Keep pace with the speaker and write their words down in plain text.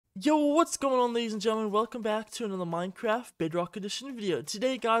Yo, what's going on, ladies and gentlemen? Welcome back to another Minecraft Bedrock Edition video.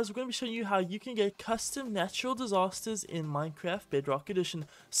 Today, guys, we're going to be showing you how you can get custom natural disasters in Minecraft Bedrock Edition.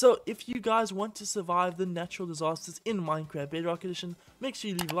 So, if you guys want to survive the natural disasters in Minecraft Bedrock Edition, make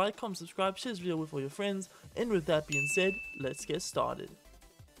sure you leave a like, comment, subscribe, share this video with all your friends. And with that being said, let's get started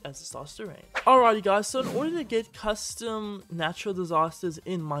as it starts to rain. Alrighty guys, so in order to get custom natural disasters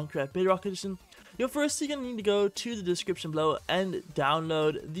in Minecraft Bedrock Edition, you're firstly going to need to go to the description below and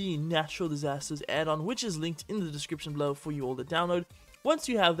download the natural disasters add-on, which is linked in the description below for you all to download. Once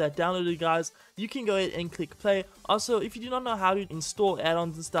you have that downloaded, guys, you can go ahead and click play. Also, if you do not know how to install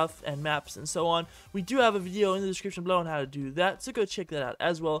add-ons and stuff and maps and so on, we do have a video in the description below on how to do that, so go check that out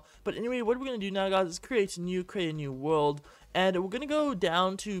as well. But anyway, what we're going to do now, guys, is create a new world. And we're going to go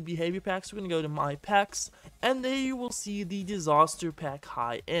down to behavior packs. We're going to go to my packs, and there you will see the disaster pack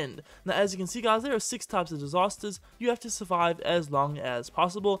high end. Now, as you can see, guys, there are 6 types of disasters. You have to survive as long as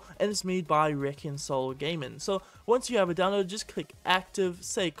possible, and it's made by Soul Gaming. So once you have it downloaded, just click active,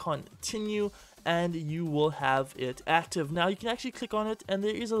 say continue, and you will have it active. Now you can actually click on it, and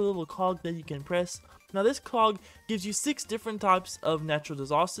there is a little cog that you can press. Now this cog gives you 6 different types of natural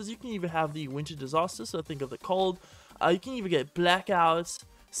disasters. You can either have the winter disaster, so think of the cold. You can either get blackouts,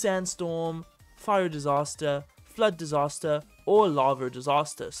 sandstorm, fire disaster, flood disaster, or lava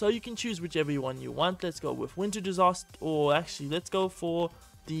disaster. So you can choose whichever one you want. Let's go with winter disaster, or actually let's go for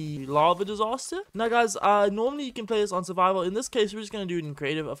the lava disaster. Now guys, normally you can play this on survival. In this case, we're just going to do it in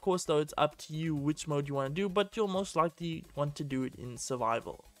creative. Of course though, it's up to you which mode you want to do, but you'll most likely want to do it in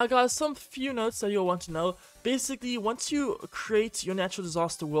survival. Now guys, some few notes that you'll want to know. Basically, once you create your natural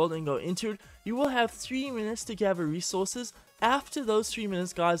disaster world and go into it, you will have 3 minutes to gather resources. After those 3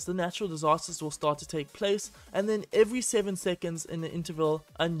 minutes, guys, the natural disasters will start to take place, and then every 7 seconds in the interval,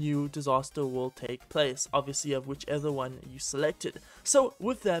 a new disaster will take place, obviously of whichever one you selected. So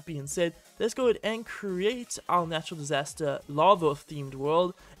with that being said, let's go ahead and create our natural disaster lava themed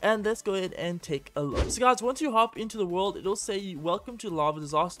world, and let's go ahead and take a look. So guys, once you hop into the world, it'll say welcome to lava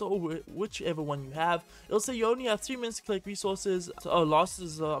disaster, or whichever one you have. It'll say you only have 3 minutes to collect resources. So, last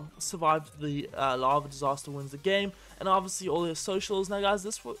is survived the lava disaster wins the game, and obviously all your socials. Now guys,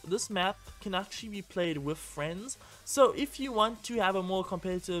 this map can actually be played with friends. So if you want to have a more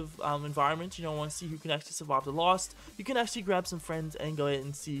competitive environment, you don't want to see who can actually survive the last, you can actually grab some friends and go ahead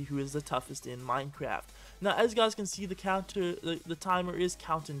and see who is the toughest in Minecraft. Now as you guys can see, the timer is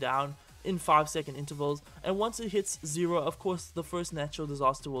counting down in 5-second intervals, and once it hits 0, of course the first natural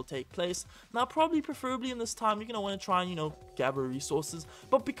disaster will take place. Now preferably in this time, you're gonna want to try and gather resources,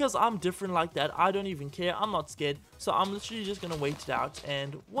 but because I'm different like that, I don't even care. I'm not scared, so I'm literally just gonna wait it out,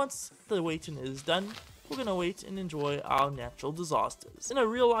 and once the waiting is done, we're gonna wait and enjoy our natural disasters. In a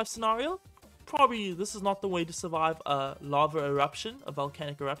real life scenario, probably this is not the way to survive a lava eruption, a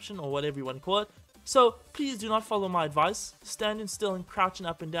volcanic eruption, or whatever you want to call it. So please do not follow my advice. Standing still and crouching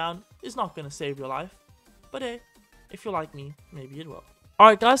up and down is not going to save your life. But hey, if you're like me, maybe it will.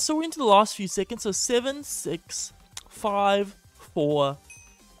 Alright guys, so we're into the last few seconds. So 7, 6, 5, 4,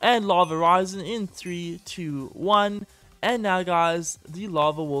 and lava rising in 3, 2, 1. And now guys, the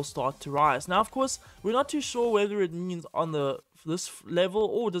lava will start to rise. Now of course, we're not too sure whether it means on this level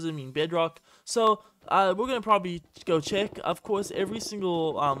or does it mean bedrock. So we're going to probably go check. Of course, every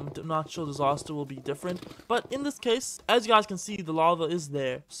single natural disaster will be different. But in this case, as you guys can see, the lava is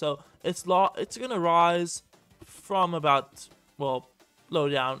there. So it's going to rise from about, well, low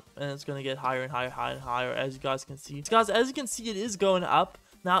down. And it's going to get higher and higher, higher and higher, as you guys can see. So guys, as you can see, it is going up.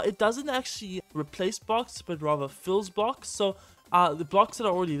 Now, it doesn't actually replace blocks, but rather fills blocks. So the blocks that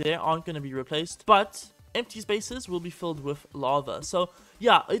are already there aren't going to be replaced. But empty spaces will be filled with lava. So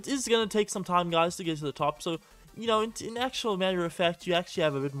yeah, it is going to take some time, guys, to get to the top. So in actual matter of fact, you actually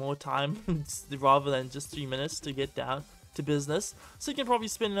have a bit more time rather than just 3 minutes to get down to business. So you can probably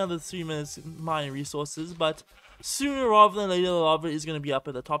spend another 3 minutes mining resources, but sooner rather than later, the lava is going to be up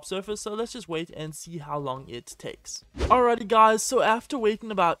at the top surface. So let's just wait and see how long it takes. Alrighty guys, so after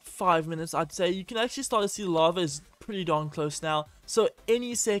waiting about 5 minutes, I'd say, you can actually start to see the lava is pretty darn close now. So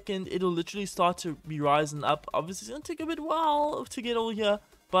any second, it'll literally start to be rising up. Obviously, it's going to take a bit while to get all here.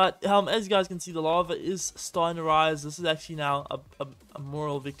 But as you guys can see, the lava is starting to rise. This is actually now a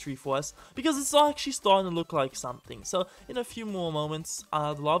moral victory for us, because it's actually starting to look like something. So in a few more moments,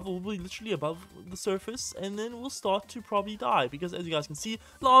 the lava will be literally above the surface, and then we'll start to probably die. Because as you guys can see,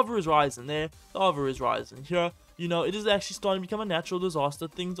 lava is rising there, lava is rising here. It is actually starting to become a natural disaster.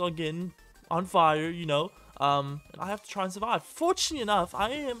 Things are getting on fire, and I have to try and survive. Fortunately enough, I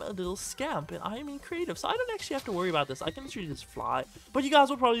am a little scamp, and I am in creative, so I don't actually have to worry about this. I can literally just fly. But you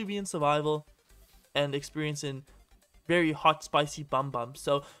guys will probably be in survival and experiencing very hot, spicy bum.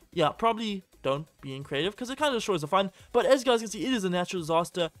 So yeah, probably don't be in creative because it kind of destroys the fun. But as you guys can see, it is a natural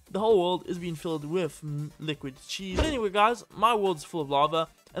disaster. The whole world is being filled with liquid cheese. But anyway, guys, my world is full of lava,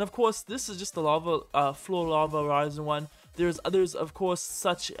 and of course, this is just the lava, floor lava horizon one. There's others, of course,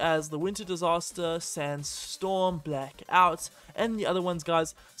 such as the winter disaster, sandstorm, blackout, and the other ones,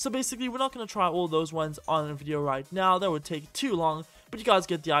 guys. So basically, we're not going to try all those ones on a video right now. That would take too long, but you guys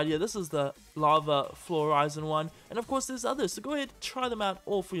get the idea. This is the lava floor horizon one, and of course, there's others. So go ahead, try them out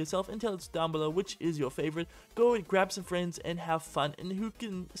all for yourself, and tell us down below which is your favorite. Go and grab some friends and have fun, and who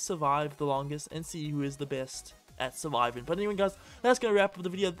can survive the longest, and see who is the best at surviving. But anyway, guys, that's gonna wrap up the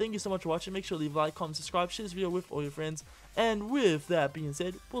video. Thank you so much for watching. Make sure to leave a like, comment, subscribe, share this video with all your friends, and with that being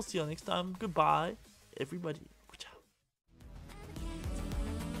said, we'll see you all next time. Goodbye, everybody.